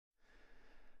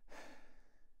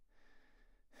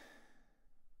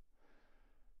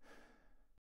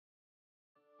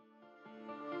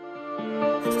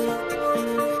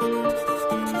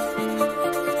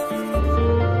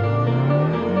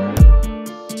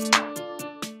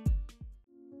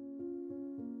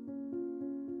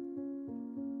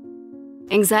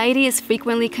Anxiety is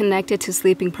frequently connected to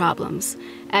sleeping problems.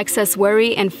 Excess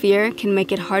worry and fear can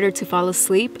make it harder to fall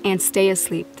asleep and stay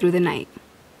asleep through the night.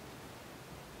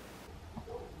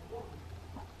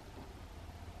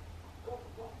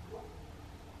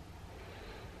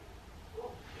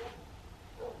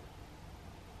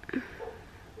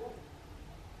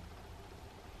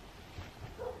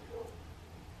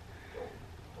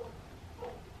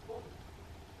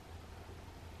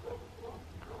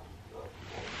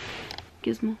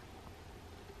 Gizmo.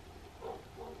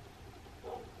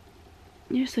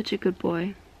 You're such a good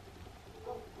boy.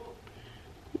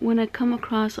 When I come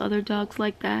across other dogs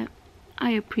like that, I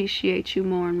appreciate you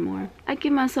more and more. I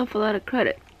give myself a lot of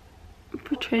credit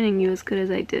for training you as good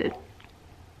as I did.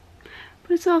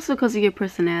 But it's also because of your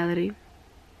personality.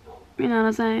 You know what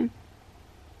I'm saying?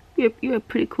 You're a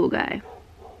pretty cool guy.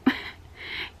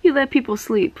 You let people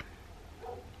sleep.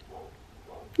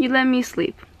 You let me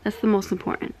sleep. That's the most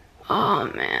important.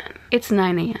 Oh man, it's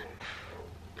 9 a.m.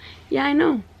 Yeah, I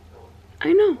know.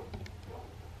 I know.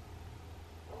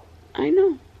 I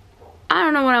know. I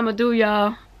don't know what I'm gonna do,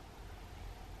 y'all.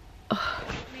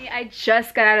 I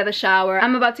just got out of the shower.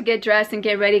 I'm about to get dressed and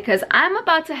get ready because I'm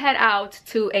about to head out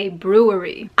to a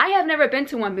brewery. I have never been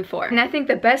to one before, and I think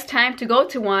the best time to go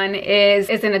to one is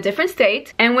in a different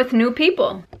state and with new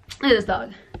people. Look at this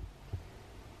dog.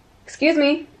 Excuse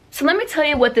me. So let me tell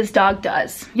you what this dog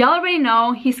does. Y'all already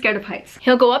know he's scared of heights.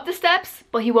 He'll go up the steps,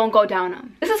 but he won't go down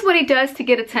them. This is what he does to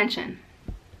get attention.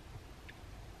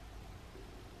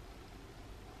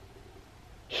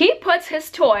 He puts his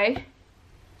toy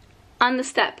on the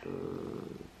step,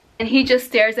 and he just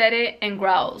stares at it and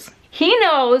growls. He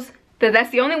knows that that's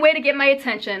the only way to get my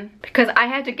attention because I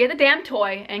have to get the damn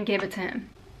toy and give it to him.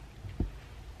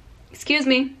 Excuse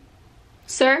me,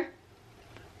 sir,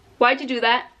 why'd you do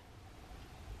that?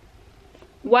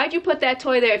 Why'd you put that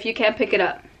toy there if you can't pick it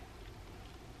up?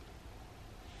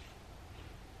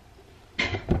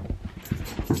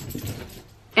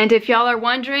 And if y'all are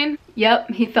wondering,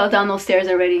 yep, he fell down those stairs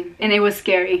already, and it was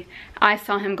scary. I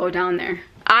saw him go down there.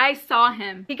 I saw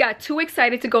him. He got too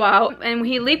excited to go out, and when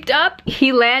he leaped up,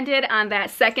 he landed on that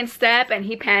second step and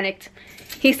he panicked.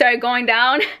 He started going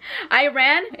down. I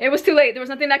ran. It was too late. There was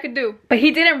nothing I could do. But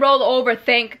he didn't roll over,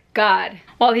 thank God,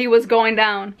 while he was going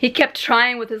down. He kept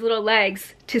trying with his little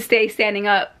legs to stay standing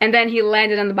up, and then he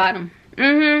landed on the bottom.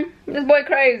 This boy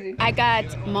crazy. I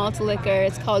got malt liquor.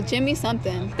 It's called Jimmy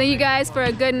something. Thank you guys for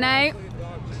a good night.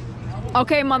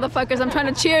 Okay, motherfuckers, I'm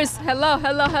trying to cheers. Hello,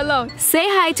 hello, hello. Say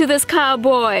hi to this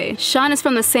cowboy. Sean is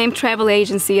from the same travel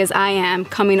agency as I am,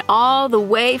 coming all the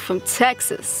way from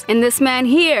Texas. And this man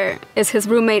here is his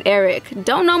roommate, Eric.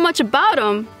 Don't know much about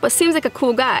him, but seems like a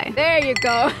cool guy. There you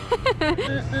go.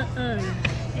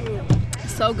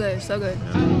 So good, so good.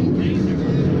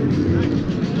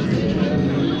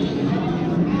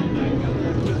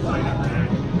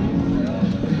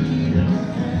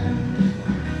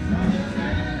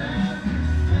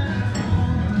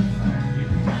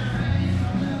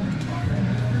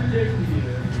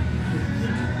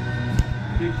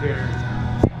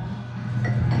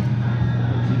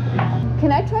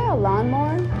 Can I try a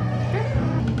lawnmower?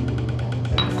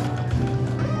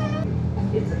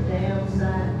 It's a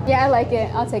downside. Yeah, I like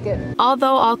it. I'll take it.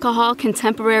 Although alcohol can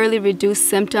temporarily reduce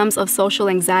symptoms of social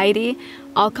anxiety,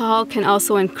 alcohol can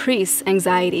also increase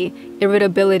anxiety,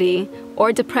 irritability,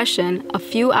 or depression a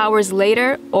few hours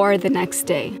later or the next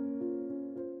day.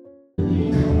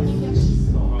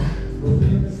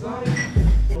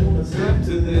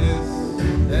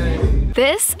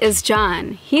 This is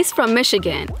John. He's from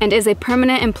Michigan and is a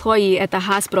permanent employee at the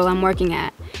hospital I'm working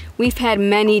at. We've had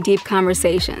many deep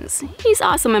conversations. He's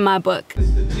awesome in my book.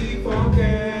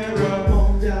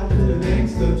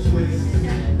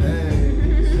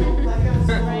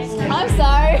 I'm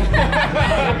sorry.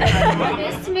 You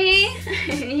missed me?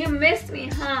 You missed me,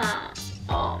 huh?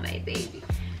 Oh, my baby.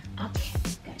 Okay,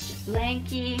 got your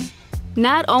blankie.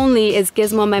 Not only is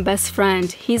Gizmo my best friend,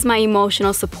 he's my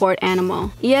emotional support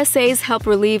animal. ESAs help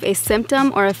relieve a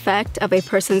symptom or effect of a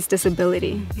person's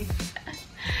disability.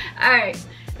 Alright,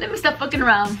 let me stop fucking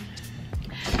around.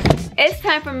 It's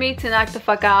time for me to knock the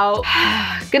fuck out.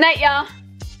 Good night, y'all.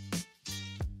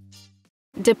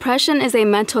 Depression is a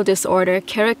mental disorder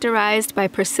characterized by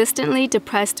persistently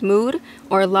depressed mood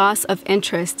or loss of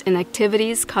interest in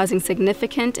activities causing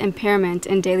significant impairment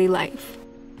in daily life.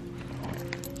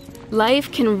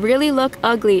 Life can really look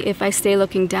ugly if I stay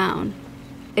looking down.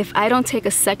 If I don't take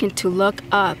a second to look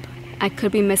up, I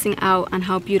could be missing out on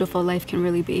how beautiful life can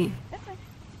really be.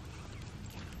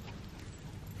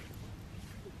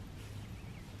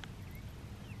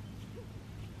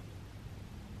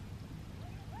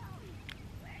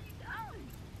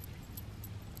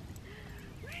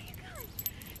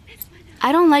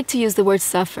 I don't like to use the word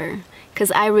suffer,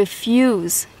 because I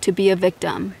refuse to be a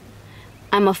victim.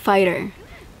 I'm a fighter.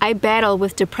 I battle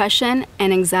with depression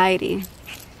and anxiety.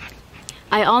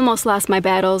 I almost lost my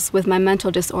battles with my mental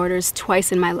disorders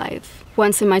twice in my life.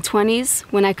 Once in my 20s,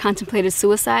 when I contemplated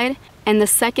suicide, and the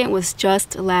second was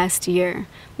just last year,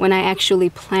 when I actually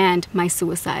planned my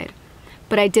suicide.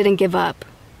 But I didn't give up.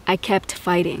 I kept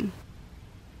fighting.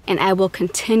 And I will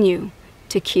continue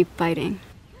to keep fighting.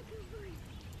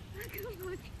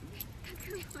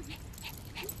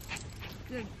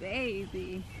 Good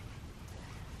baby.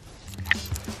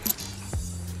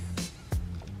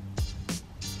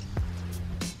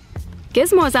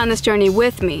 Gizmo is on this journey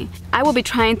with me. I will be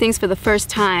trying things for the first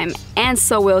time, and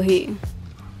so will he.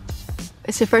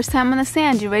 It's your first time on the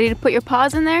sand. You ready to put your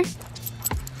paws in there?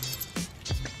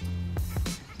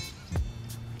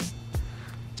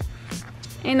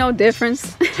 Ain't no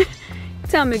difference.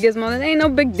 Tell me, Gizmo, this ain't no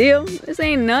big deal. This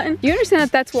ain't nothing. You understand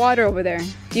that that's water over there?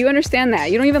 Do you understand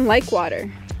that? You don't even like water.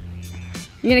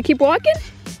 You gonna keep walking?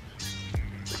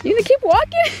 You gonna keep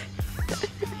walking?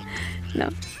 No.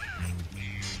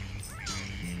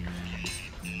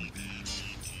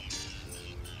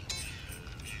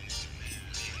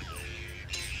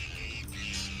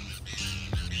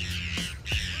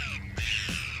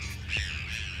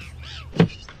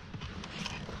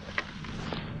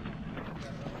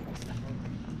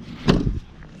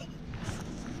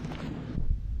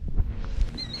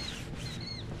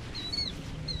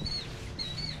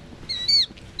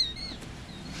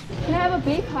 Can I have a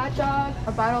big hot dog,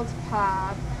 a bottled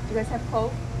pop? Do you guys have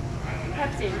Coke?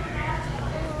 Pepsi.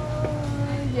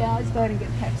 Yeah, let's go ahead and get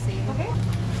Pepsi. Okay.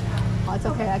 Oh, it's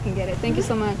okay. I can get it. Thank you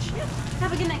so much. Yeah.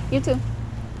 Have a good night. You too.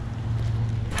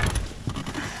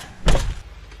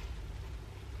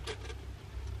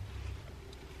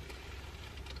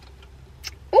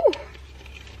 Ooh.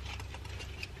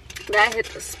 That hit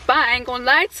the spot. I ain't gonna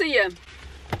lie to you.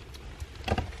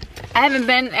 I haven't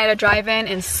been at a drive-in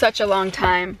in such a long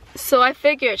time. So I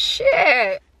figured,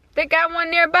 shit, they got one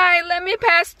nearby, let me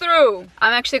pass through.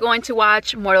 I'm actually going to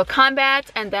watch Mortal Kombat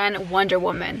and then Wonder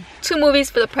Woman. 2 movies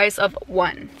for the price of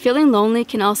 1. Feeling lonely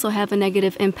can also have a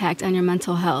negative impact on your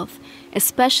mental health,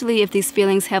 especially if these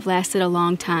feelings have lasted a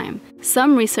long time.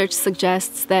 Some research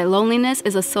suggests that loneliness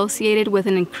is associated with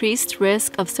an increased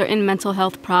risk of certain mental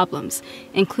health problems,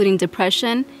 including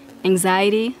depression,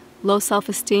 anxiety, low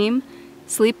self-esteem,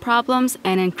 sleep problems,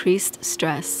 and increased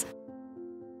stress.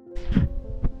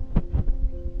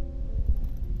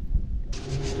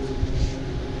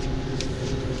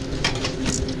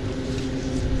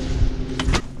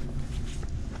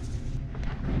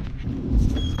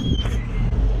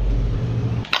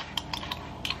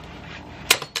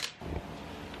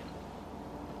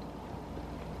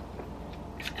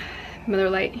 Miller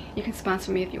Lite, you can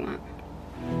sponsor me if you want.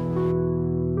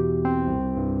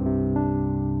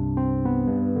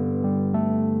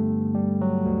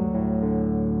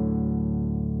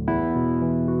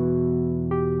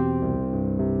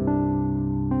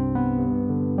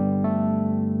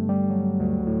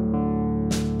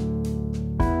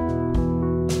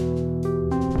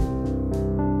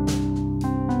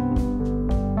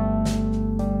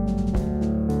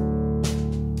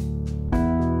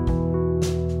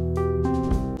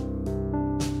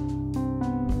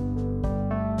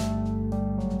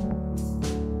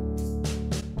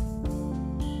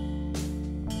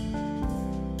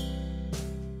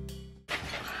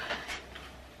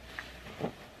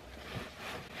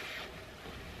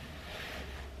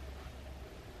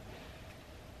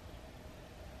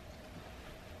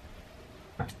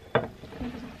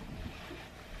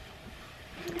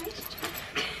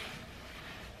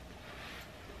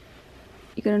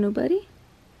 You got a new buddy?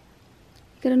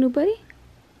 You got a new buddy?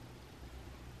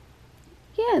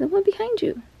 Yeah, the one behind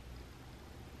you.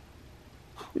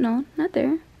 No, not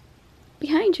there.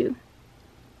 Behind you.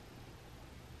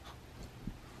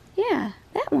 Yeah,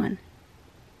 that one.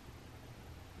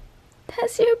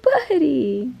 That's your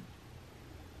buddy.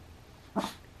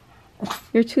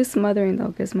 You're too smothering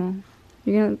though, Gizmo.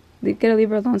 You gotta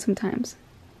leave her alone sometimes.